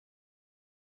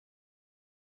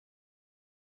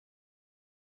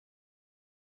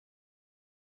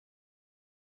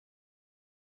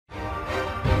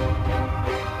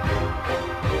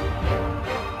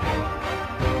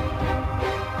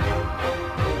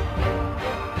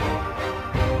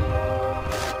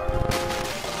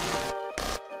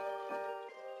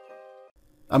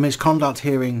A misconduct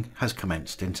hearing has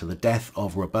commenced into the death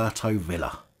of Roberto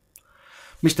Villa.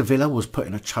 Mr Villa was put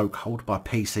in a chokehold by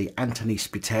PC Anthony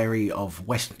Spiteri of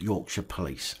West Yorkshire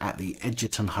Police at the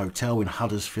Egerton Hotel in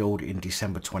Huddersfield in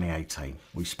December 2018.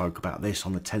 We spoke about this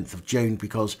on the 10th of June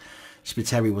because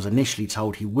Spiteri was initially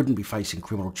told he wouldn't be facing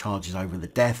criminal charges over the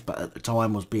death, but at the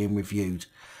time was being reviewed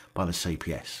by the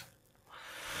CPS.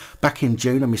 Back in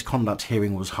June, a misconduct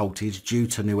hearing was halted due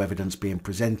to new evidence being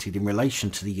presented in relation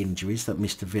to the injuries that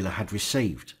Mr Villa had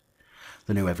received.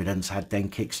 The new evidence had then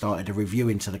kick-started a review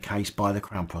into the case by the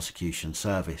Crown Prosecution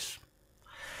Service.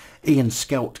 Ian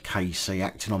Skelt KC,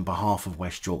 acting on behalf of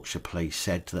West Yorkshire Police,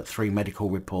 said that 3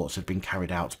 medical reports had been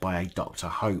carried out by a Dr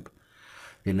Hope.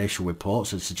 The initial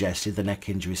reports had suggested the neck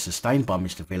injuries sustained by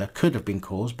Mr Villa could have been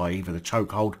caused by either the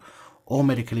chokehold or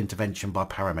medical intervention by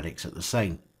paramedics at the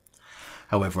scene.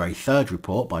 However, a third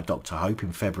report by Dr Hope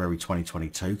in February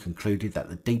 2022 concluded that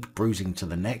the deep bruising to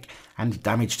the neck and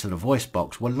damage to the voice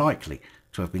box were likely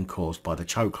to have been caused by the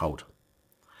chokehold.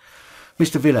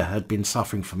 Mr Villa had been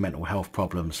suffering from mental health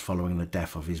problems following the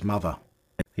death of his mother.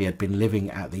 He had been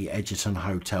living at the Egerton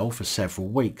Hotel for several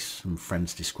weeks, and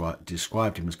friends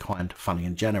described him as kind, funny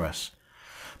and generous.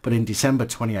 But in December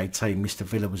 2018, Mr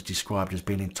Villa was described as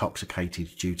being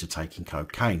intoxicated due to taking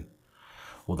cocaine,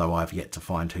 although I have yet to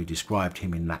find who described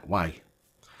him in that way.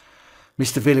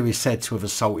 Mr Villa is said to have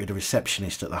assaulted a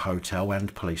receptionist at the hotel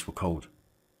and police were called.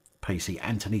 PC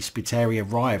Anthony Spiteri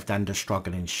arrived and a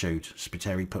struggle ensued.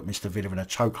 Spiteri put Mr Villa in a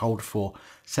chokehold for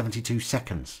 72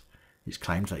 seconds. It's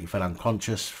claimed that he fell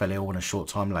unconscious, fell ill and a short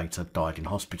time later died in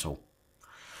hospital.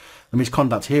 The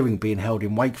misconduct hearing being held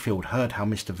in Wakefield heard how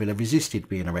Mr Villa resisted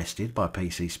being arrested by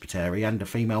PC Spiteri and a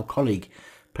female colleague,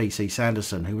 PC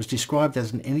Sanderson, who was described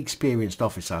as an inexperienced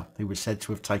officer who was said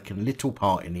to have taken little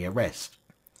part in the arrest.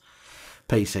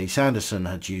 PC Sanderson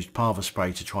had used pava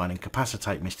spray to try and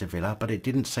incapacitate Mr Villa, but it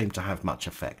didn't seem to have much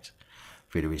effect.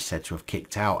 Villa is said to have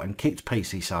kicked out and kicked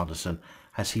PC Sanderson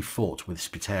as he fought with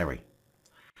Spiteri.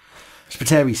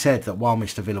 Spiteri said that while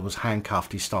Mr Villa was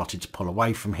handcuffed, he started to pull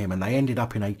away from him and they ended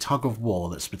up in a tug of war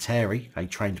that Spiteri, a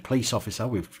trained police officer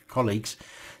with colleagues,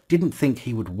 didn't think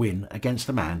he would win against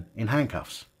a man in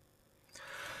handcuffs.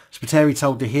 Spiteri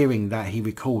told the hearing that he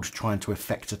recalled trying to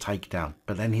effect a takedown,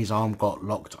 but then his arm got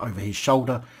locked over his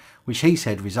shoulder, which he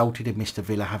said resulted in Mr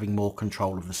Villa having more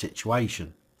control of the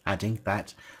situation, adding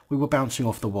that we were bouncing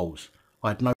off the walls. I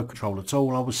had no control at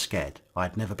all, I was scared. I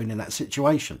had never been in that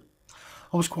situation.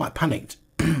 I was quite panicked.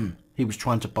 He was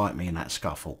trying to bite me in that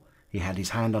scuffle. He had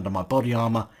his hand under my body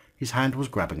armour, his hand was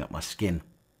grabbing at my skin.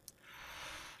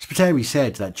 Spiteri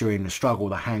said that during the struggle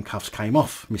the handcuffs came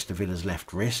off Mr Villa's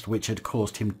left wrist, which had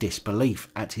caused him disbelief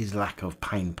at his lack of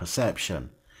pain perception.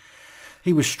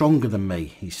 He was stronger than me,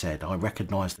 he said. I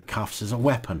recognised the cuffs as a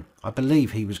weapon. I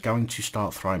believe he was going to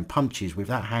start throwing punches with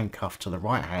that handcuff to the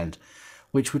right hand,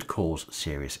 which would cause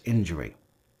serious injury.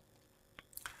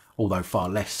 Although far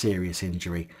less serious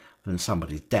injury than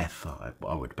somebody's death,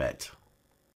 I would bet.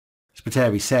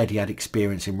 Spiteri said he had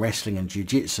experience in wrestling and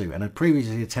jiu-jitsu and had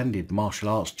previously attended martial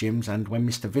arts gyms, and when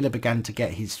Mr Villa began to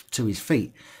get to his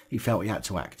feet, he felt he had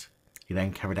to act. He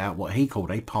then carried out what he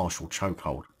called a partial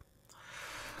chokehold.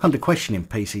 Under questioning,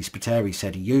 PC Spiteri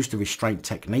said he used the restraint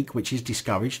technique, which is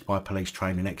discouraged by police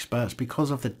training experts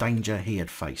because of the danger he had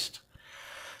faced.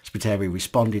 Spiteri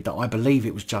responded that I believe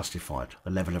it was justified.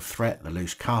 The level of threat, the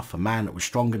loose cuff, a man that was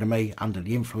stronger than me, under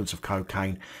the influence of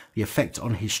cocaine, the effect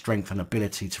on his strength and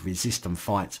ability to resist and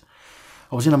fight.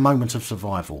 I was in a moment of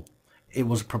survival. It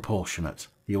was proportionate.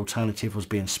 The alternative was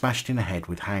being smashed in the head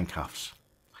with handcuffs.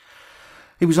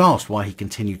 He was asked why he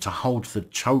continued to hold the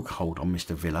chokehold on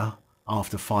Mr Villa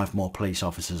after 5 more police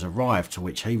officers arrived, to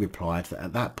which he replied that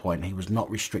at that point he was not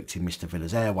restricting Mr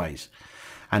Villa's airways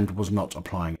and was not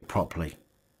applying it properly.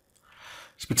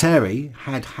 Spiteri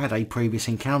had had a previous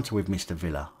encounter with Mr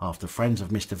Villa after friends of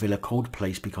Mr Villa called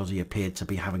police because he appeared to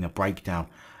be having a breakdown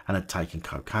and had taken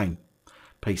cocaine.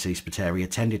 PC Spiteri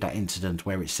attended that incident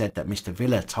where it said that Mr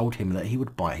Villa told him that he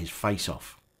would bite his face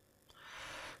off.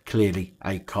 Clearly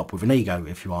a cop with an ego,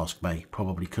 if you ask me.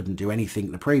 Probably couldn't do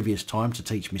anything the previous time to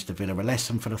teach Mr Villa a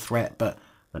lesson for the threat, but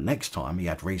the next time he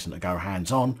had reason to go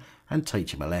hands-on and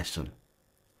teach him a lesson.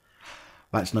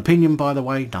 That's an opinion, by the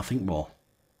way, nothing more.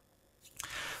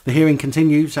 The hearing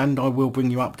continues and I will bring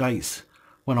you updates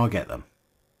when I get them.